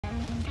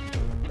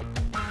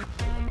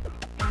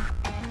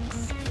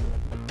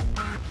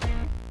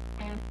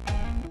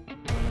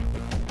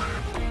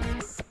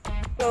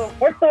So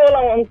first of all,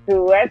 I want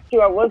to ask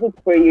you, how was it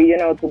for you,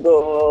 to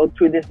go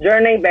through this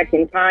journey back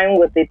in time?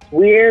 Was it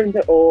weird,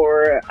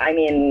 or,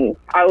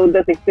 how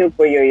does it feel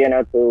for you,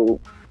 to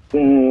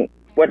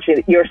watch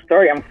your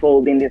story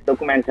unfold in this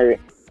documentary?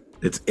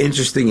 It's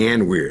interesting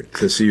and weird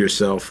to see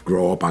yourself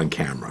grow up on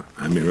camera.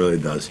 It really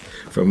does.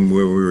 From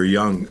where we were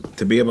young,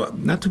 to be able,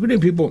 not too many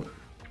people,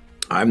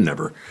 I've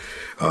never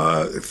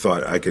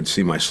thought I could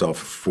see myself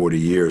 40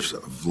 years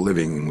of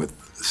living with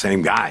the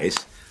same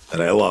guys that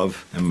I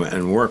love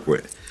and work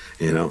with,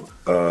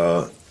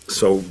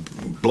 So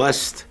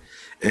blessed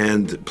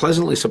and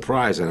pleasantly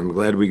surprised, and I'm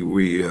glad we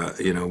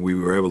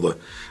were able to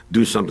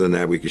do something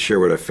that we could share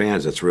with our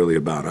fans that's really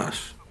about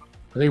us.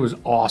 I think it was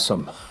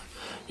awesome,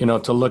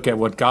 to look at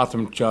what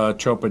Gotham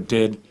Chopra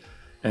did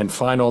and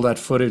find all that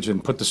footage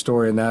and put the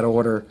story in that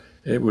order.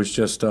 It was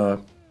just,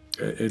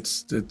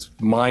 it's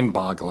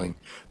mind-boggling,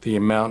 the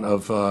amount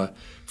of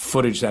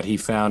footage that he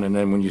found, and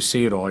then when you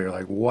see it all, you're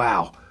like,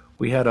 wow,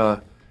 we did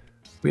a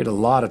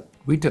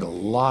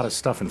lot of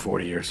stuff in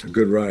 40 years. A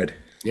good ride.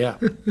 Yeah.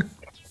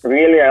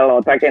 Really a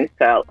lot, I can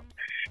tell.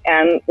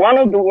 And one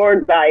of the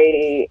words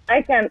I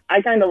kind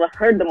of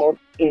heard the most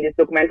in this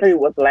documentary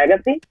was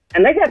legacy.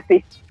 And I guess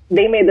if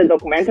they made a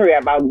documentary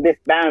about this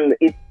band,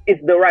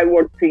 it's the right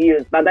word to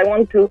use. But I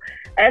want to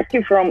ask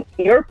you, from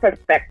your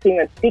perspective,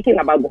 and speaking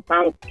about the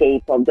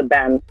soundscape of the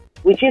band,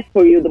 which is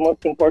for you the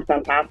most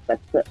important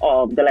aspect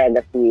of the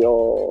legacy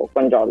of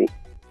Bon Jovi?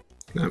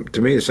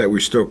 To me, it's that we're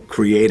still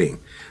creating,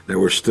 that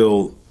we're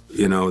still,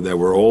 that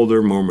we're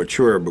older, more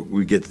mature, but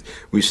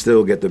we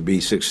still get to be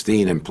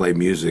 16 and play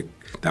music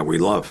that we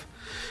love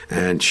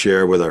and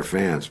share with our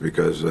fans,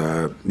 because,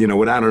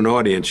 without an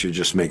audience, you're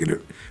just making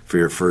it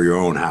for your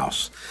own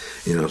house,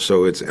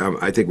 so it's,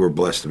 I think we're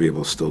blessed to be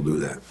able to still do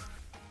that.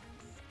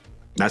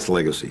 That's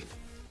legacy.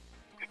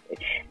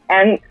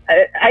 And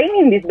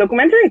this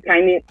documentary is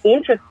kind of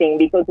interesting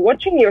because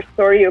watching your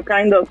story, you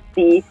kind of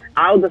see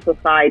how the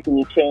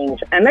society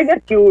changed. And I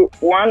guess you're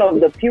one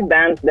of the few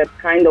bands that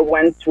kind of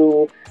went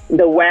through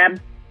the web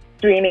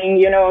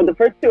streaming. The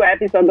first two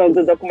episodes of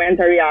the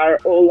documentary are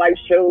all live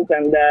shows,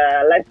 and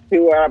the last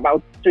two are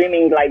about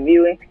streaming live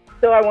viewing.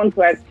 So I want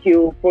to ask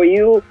you, for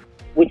you,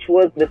 which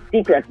was the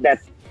secret that,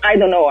 I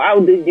don't know, how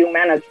did you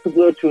manage to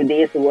go through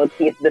this? What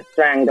is the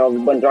strength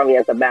of Bon Jovi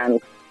as a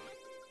band?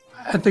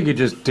 I think you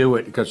just do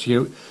it, because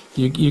you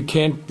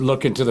can't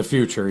look into the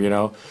future,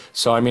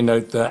 So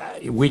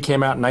we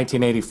came out in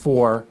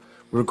 1984.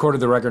 We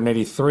recorded the record in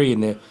 '83,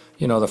 and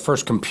the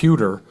first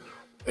computer,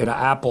 an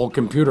Apple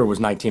computer, was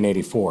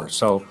 1984.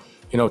 So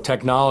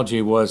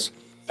technology was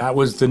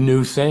the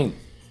new thing.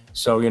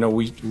 So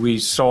we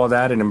saw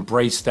that and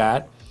embraced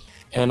that,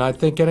 and I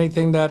think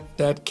anything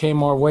that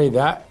came our way,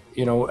 that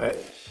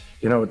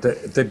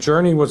the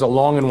journey was a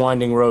long and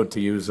winding road, to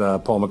use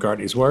Paul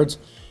McCartney's words,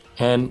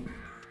 and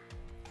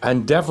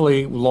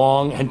definitely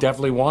long and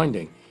definitely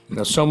winding.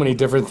 So many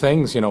different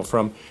things,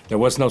 from there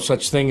was no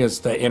such thing as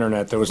the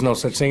internet. There was no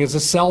such thing as a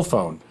cell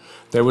phone.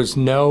 There was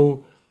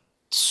no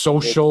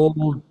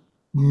social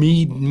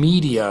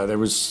media. There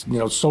was,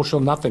 social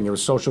nothing. There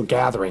was social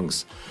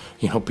gatherings.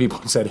 People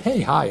said,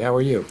 hey, hi, how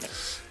are you?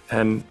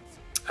 And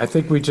I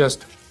think we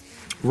just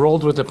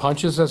rolled with the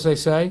punches, as they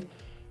say,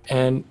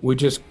 and we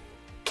just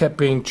kept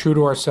being true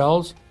to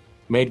ourselves,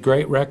 made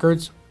great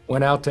records,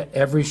 went out to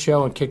every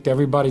show and kicked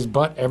everybody's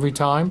butt every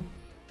time,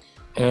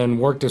 and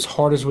worked as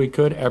hard as we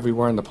could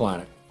everywhere on the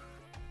planet.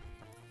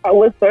 I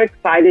was so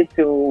excited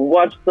to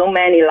watch so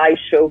many live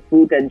show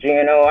footage,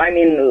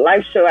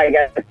 live show, I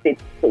guess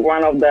it's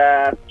one of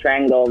the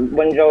strengths of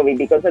Bon Jovi,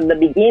 because at the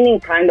beginning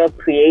kind of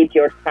create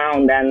your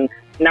sound, and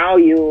now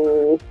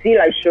you see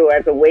live show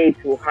as a way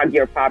to hug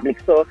your public.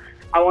 So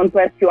I want to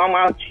ask you how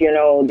much,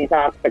 this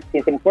aspect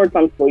is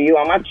important for you,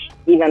 how much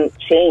even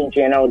change,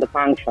 the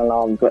function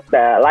of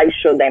the live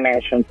show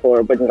dimension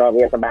for Bon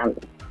Jovi as a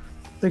band.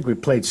 I think we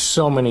played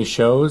so many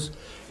shows.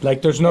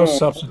 Like, there's no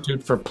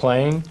substitute for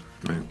playing,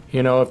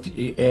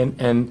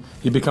 and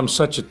you become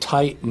such a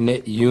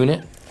tight-knit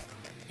unit,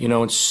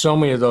 and so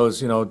many of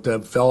those,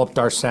 developed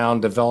our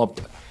sound,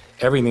 developed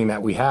everything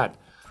that we had.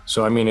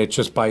 So, it's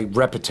just by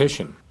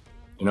repetition.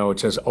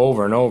 It's just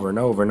over and over and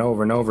over and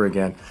over and over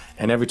again.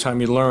 And every time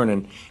you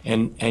learn,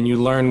 and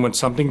you learn when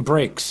something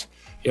breaks,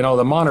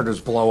 the monitors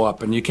blow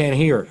up and you can't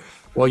hear.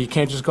 Well, you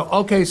can't just go,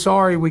 okay,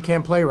 sorry, we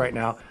can't play right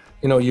now.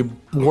 You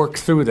work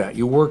through that.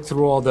 You work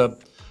through all the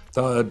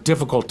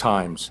difficult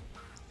times,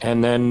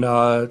 and then,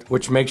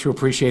 which makes you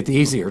appreciate the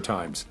easier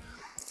times.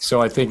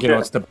 So I think,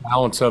 it's the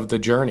balance of the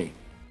journey.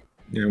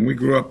 Yeah, and we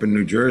grew up in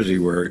New Jersey,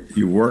 where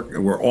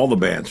all the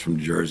bands from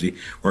New Jersey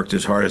worked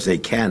as hard as they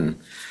can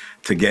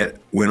to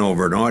win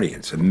over an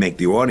audience and make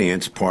the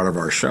audience part of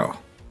our show,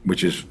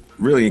 which is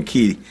really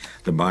key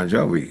to Bon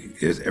Jovi.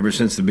 Is ever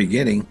since the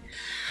beginning,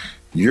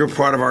 you're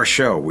part of our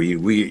show.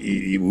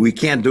 We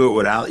can't do it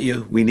without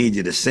you. We need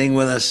you to sing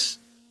with us,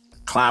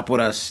 clap with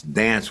us,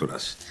 dance with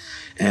us,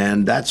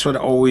 and that's what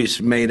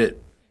always made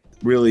it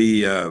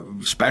really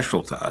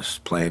special to us.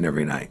 Playing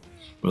every night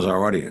was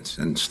our audience,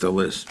 and still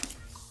is.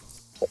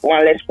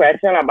 one last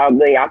question about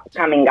the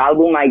upcoming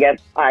album. I guess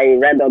I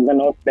read on the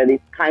notes that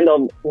it's kind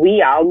of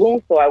we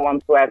album, so I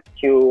want to ask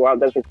you, how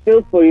does it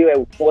feel for you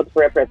and what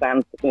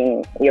represents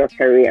in your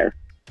career?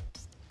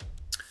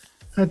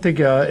 I think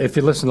if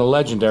you listen to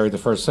Legendary, the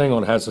first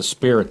single, it has a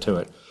spirit to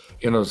it.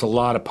 You know, there's a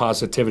lot of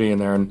positivity in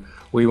there. And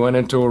we went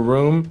into a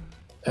room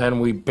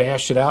and we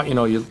bashed it out. You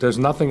know, there's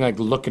nothing like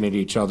looking at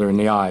each other in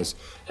the eyes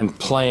and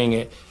playing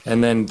it.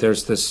 And then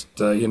there's this,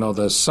 you know,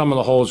 the sum of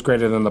the whole is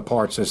greater than the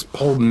parts. This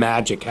whole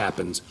magic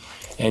happens.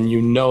 And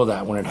you know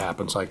that when it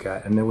happens like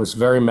that. And it was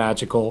very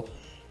magical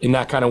in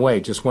that kind of way.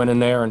 Just went in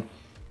there and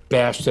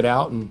bashed it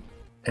out.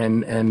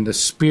 And the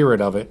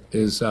spirit of it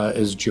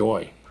is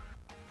joy.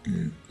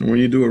 When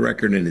you do a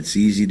record and it's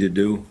easy to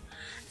do,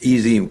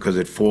 easy because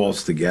it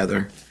falls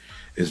together,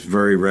 it's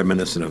very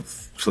reminiscent of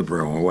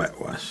Slippery When Wet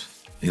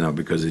was, you know,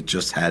 because it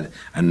just had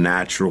a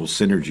natural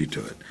synergy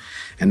to it.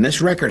 And this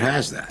record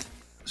has that.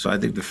 So I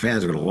think the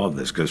fans are going to love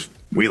this because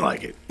we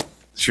like it.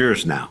 It's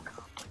yours now.